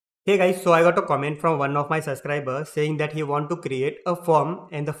Hey guys, so I got a comment from one of my subscribers saying that he want to create a form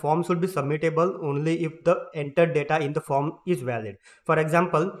and the form should be submittable only if the entered data in the form is valid. For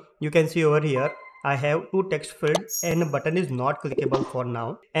example, you can see over here I have two text fields and a button is not clickable for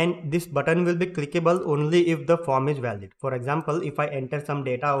now, and this button will be clickable only if the form is valid. For example, if I enter some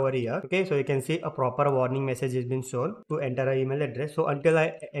data over here, okay, so you can see a proper warning message has been shown to enter an email address. So until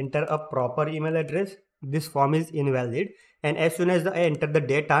I enter a proper email address, this form is invalid, and as soon as I enter the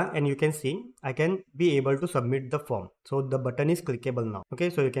data, and you can see I can be able to submit the form. So the button is clickable now. Okay,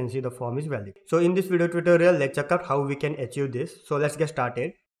 so you can see the form is valid. So in this video tutorial, let's check out how we can achieve this. So let's get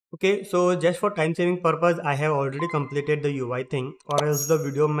started. Okay, so just for time saving purpose, I have already completed the UI thing, or else the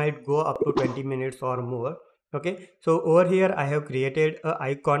video might go up to 20 minutes or more. Okay, so over here I have created a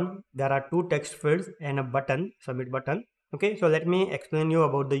icon. There are two text fields and a button, submit button. Okay, so let me explain you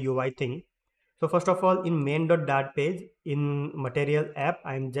about the UI thing. So first of all, in main.dart page, in material app,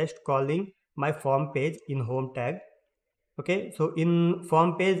 I'm just calling my form page in home tag. Okay, so in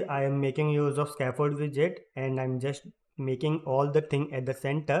form page, I am making use of scaffold widget, and I'm just making all the thing at the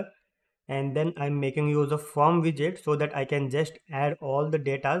center. And then I'm making use of form widget so that I can just add all the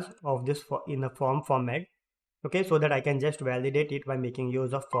data of this in a form format. Okay, so that I can just validate it by making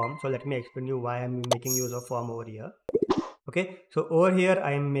use of form. So let me explain you why I'm making use of form over here. Okay, so over here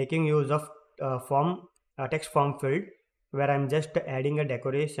I am making use of form text form field, where I'm just adding a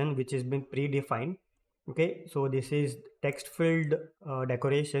decoration which has been predefined. Okay, so this is text field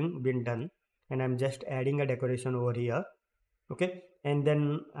decoration been done, and I'm just adding a decoration over here. Okay, and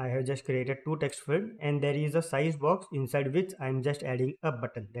then I have just created two text field, and there is a size box inside which I'm just adding a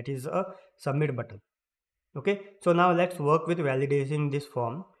button, that is a submit button. Okay, so now let's work with validating this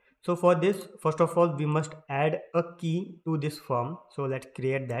form. So for this, first of all, we must add a key to this form. So let's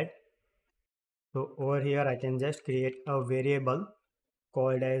create that. So over here I can just create a variable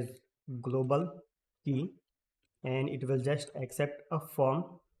called as global key, and it will just accept a form.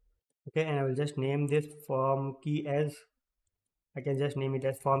 Okay, and I will just name this form key as, I can just name it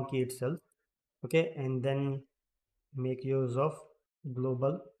as form key itself. Okay, and then make use of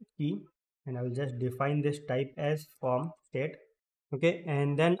global key, and I will just define this type as form state. Okay,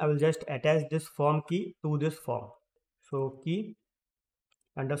 and then I will just attach this form key to this form. So key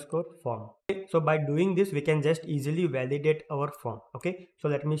underscore form. Okay, so by doing this we can just easily validate our form. Okay, so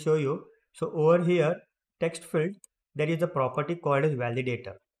let me show you. So over here text field, there is a property called as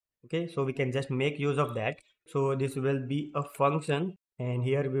validator. Okay, so we can just make use of that. So this will be a function, and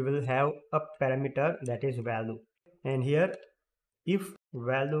here we will have a parameter that is value, and here if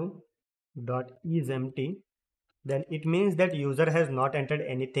value dot is empty, then it means that user has not entered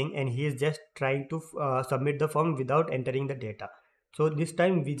anything and he is just trying to submit the form without entering the data. So this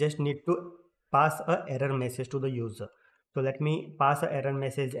time we just need to pass a error message to the user. So let me pass a error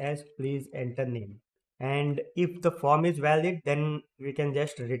message as please enter name, and if the form is valid, then we can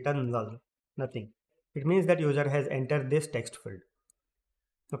just return null, nothing. It means that user has entered this text field.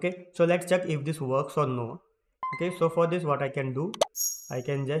 Okay, so let's check if this works or no. Okay, so for this what I can do, I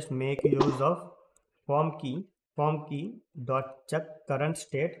can just make use of form key dot check current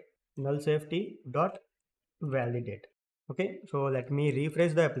state null safety dot validate. Okay, so let me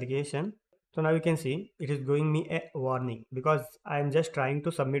refresh the application. So now you can see it is giving me a warning because I am just trying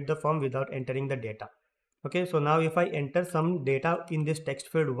to submit the form without entering the data. Okay, so now if I enter some data in this text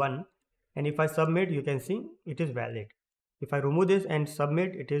field 1, and if I submit, you can see it is valid. If I remove this and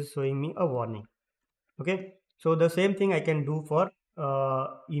submit, it is showing me a warning. Okay, so the same thing I can do for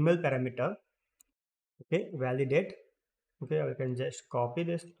email parameter. Okay, validate. Okay, I can just copy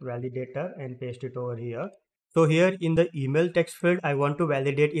this validator and paste it over here. So here in the email text field, I want to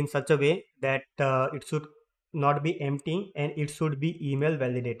validate in such a way that it should not be empty and it should be email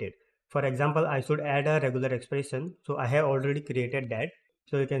validated. For example, I should add a regular expression. So I have already created that.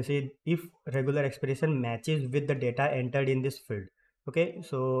 So you can see if regular expression matches with the data entered in this field. Okay,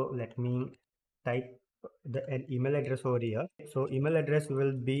 so let me type an email address over here. So email address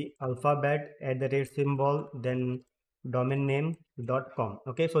will be alphabet at the rate symbol, then domain name .com.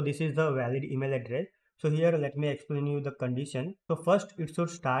 Okay, so this is the valid email address. So here let me explain you the condition. So first it should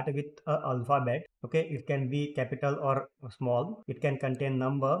start with a alphabet. Okay, it can be capital or small. It can contain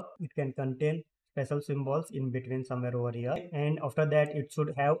number. It can contain special symbols in between somewhere over here, and after that it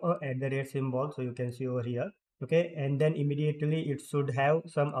should have a at the rate symbol, so you can see over here. Okay, and then immediately it should have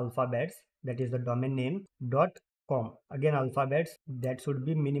some alphabets, that is the domain name .com. Again alphabets, that should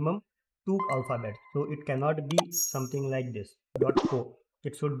be minimum 2 alphabets, so it cannot be something like this .co.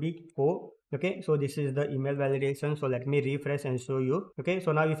 It should be co Okay, so this is the email validation. So let me refresh and show you. Okay,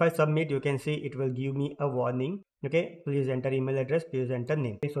 so now if I submit, you can see it will give me a warning. Okay, please enter email address, please enter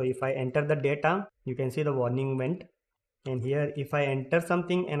name. Okay, so if I enter the data, you can see the warning went. And here if I enter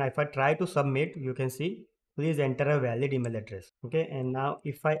something and if I try to submit, you can see please enter a valid email address. Okay, and now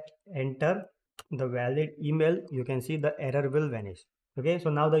if I enter the valid email, you can see the error will vanish. Okay, so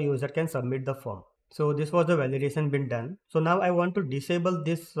now the user can submit the form. So this was the validation been done. So now I want to disable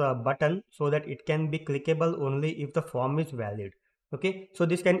this button so that it can be clickable only if the form is valid. Okay, so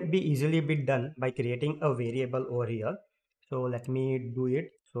this can be easily be done by creating a variable over here. So let me do it.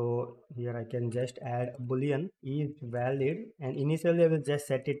 So here I can just add boolean is valid, and initially I will just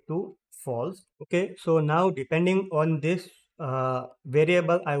set it to false. Okay, so now depending on this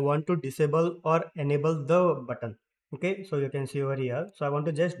variable, I want to disable or enable the button. Okay, so you can see over here. So I want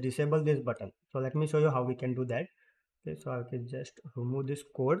to just disable this button. So let me show you how we can do that. Okay, so I can just remove this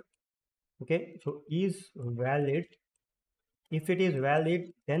code. Okay, so is valid. If it is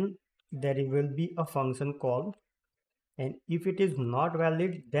valid, then there will be a function called, and if it is not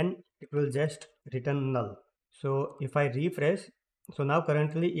valid, then it will just return null. So if I refresh, so now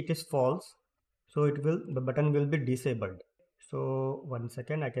currently it is false, so the button will be disabled. So 1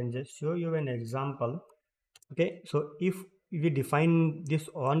 second, I can just show you an example. Okay, so if we define this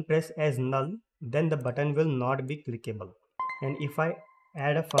on press as null, then the button will not be clickable. And if I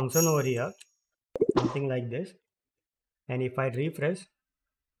add a function over here, something like this, and if I refresh,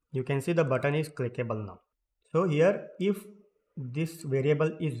 you can see the button is clickable now. So here, if this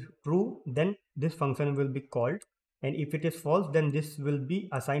variable is true, then this function will be called, and if it is false, then this will be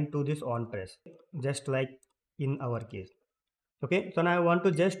assigned to this on press, just like in our case. Okay, so now I want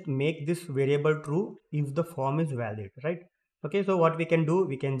to just make this variable true if the form is valid, right? Okay, so what we can do,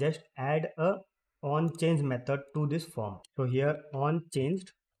 we can just add a on change method to this form. So here on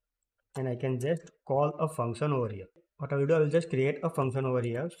changed, and I can just call a function over here. What I will do, I will just create a function over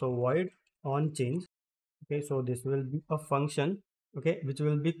here. So void on change. Okay, so this will be a function, okay, which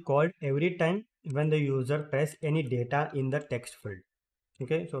will be called every time when the user press any data in the text field.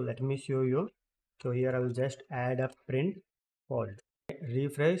 Okay, so let me show you. So here I will just add a print called.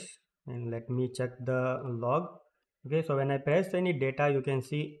 Refresh and let me check the log. Okay, so when I press any data, you can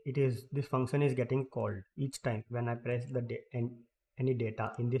see this function is getting called each time when I press any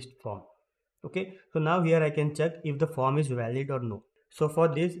data in this form. Okay, so now here I can check if the form is valid or no. So for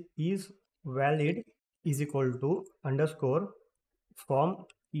this, is valid is equal to underscore form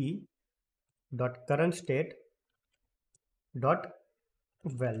e dot current state dot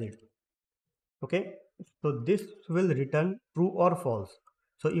valid. Okay, so this will return true or false.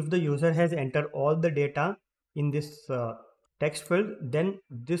 So if the user has entered all the data in this text field, then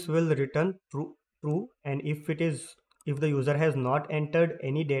this will return true, and if the user has not entered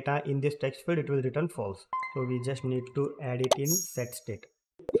any data in this text field, it will return false. So we just need to add it in set state.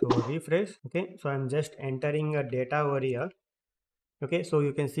 So refresh. Okay, so I'm just entering a data over here. Okay, so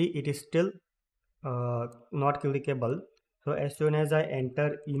you can see it is still not clickable. So as soon as I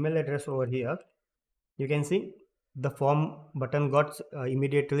enter email address over here, you can see the form button got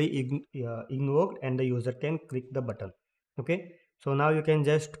immediately invoked, and the user can click the button. Okay, so now you can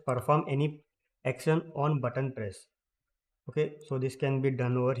just perform any action on button press. Okay, so this can be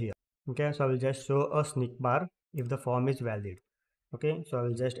done over here. Okay, so I will just show a sneak bar if the form is valid. Okay, so I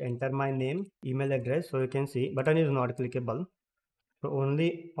will just enter my name, email address. So you can see button is not clickable. So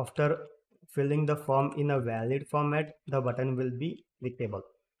only after filling the form in a valid format, the button will be clickable.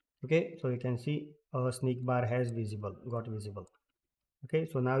 Okay, so you can see a sneak bar has got visible. Okay,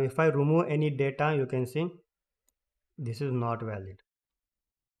 so now if I remove any data, you can see this is not valid.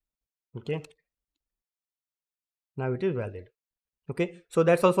 Okay, now it is valid. Okay, so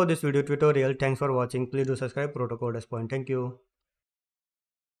that's all for this video tutorial. Thanks for watching. Please do subscribe Proto Coders Point. Thank you.